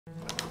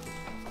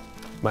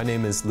My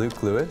name is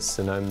Luke Lewis,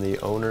 and I'm the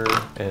owner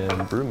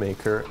and broom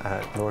maker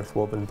at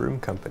Woven Broom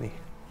Company.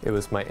 It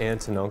was my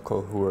aunt and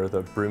uncle who were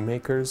the broom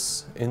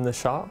makers in the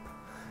shop,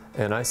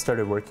 and I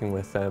started working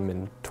with them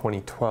in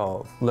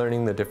 2012,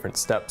 learning the different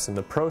steps in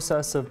the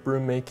process of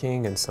broom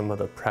making and some of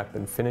the prep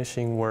and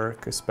finishing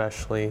work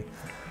especially.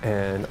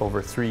 And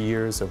over 3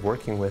 years of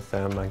working with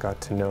them, I got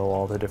to know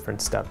all the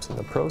different steps in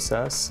the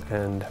process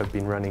and have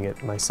been running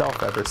it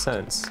myself ever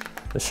since.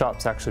 The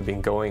shop's actually been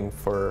going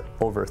for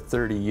over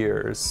 30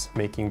 years,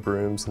 making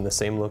brooms in the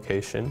same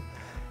location,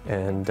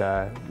 and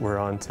we're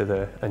on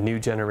to a new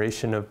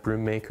generation of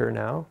broom maker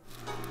now.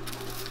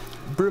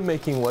 Broom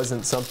making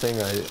wasn't something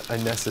I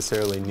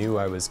necessarily knew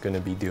I was going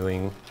to be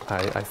doing.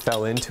 I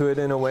fell into it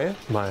in a way.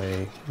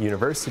 My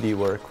university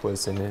work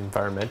was in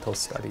environmental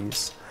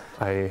studies.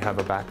 I have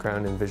a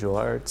background in visual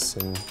arts,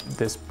 and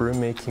this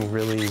broom making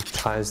really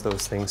ties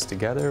those things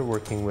together,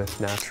 working with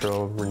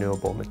natural,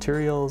 renewable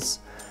materials,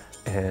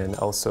 and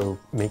also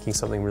making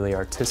something really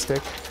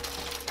artistic.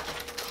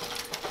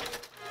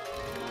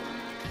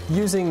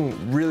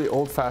 Using really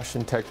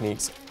old-fashioned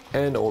techniques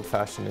and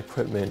old-fashioned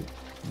equipment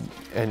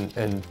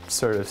and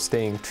sort of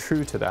staying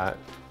true to that,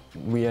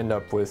 we end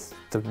up with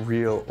the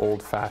real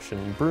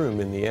old-fashioned broom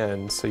in the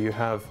end. So you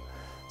have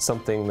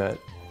something that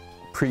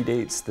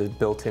predates the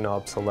built-in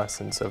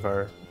obsolescence of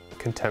our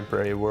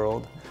contemporary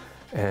world,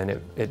 and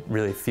it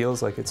really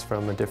feels like it's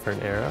from a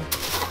different era.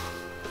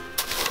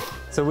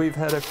 So we've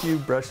had a few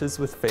brushes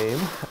with fame.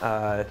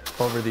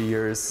 Over the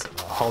years,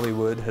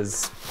 Hollywood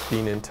has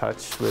been in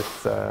touch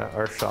with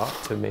our shop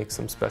to make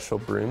some special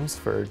brooms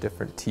for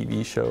different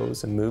TV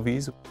shows and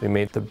movies. We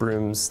made the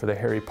brooms for the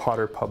Harry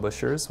Potter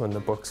publishers when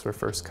the books were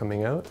first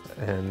coming out.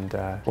 And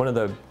one of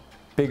the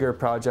bigger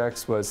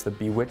projects was the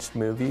Bewitched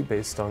movie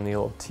based on the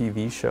old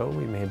TV show.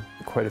 We made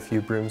quite a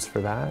few brooms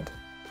for that.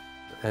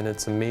 And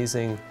it's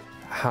amazing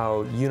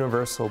how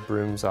universal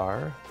brooms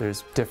are.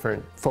 There's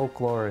different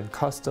folklore and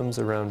customs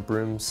around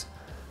brooms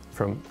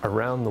from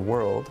around the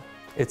world.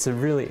 It's a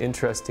really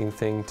interesting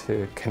thing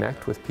to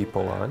connect with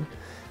people on.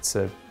 It's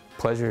a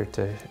pleasure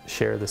to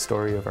share the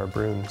story of our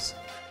brooms.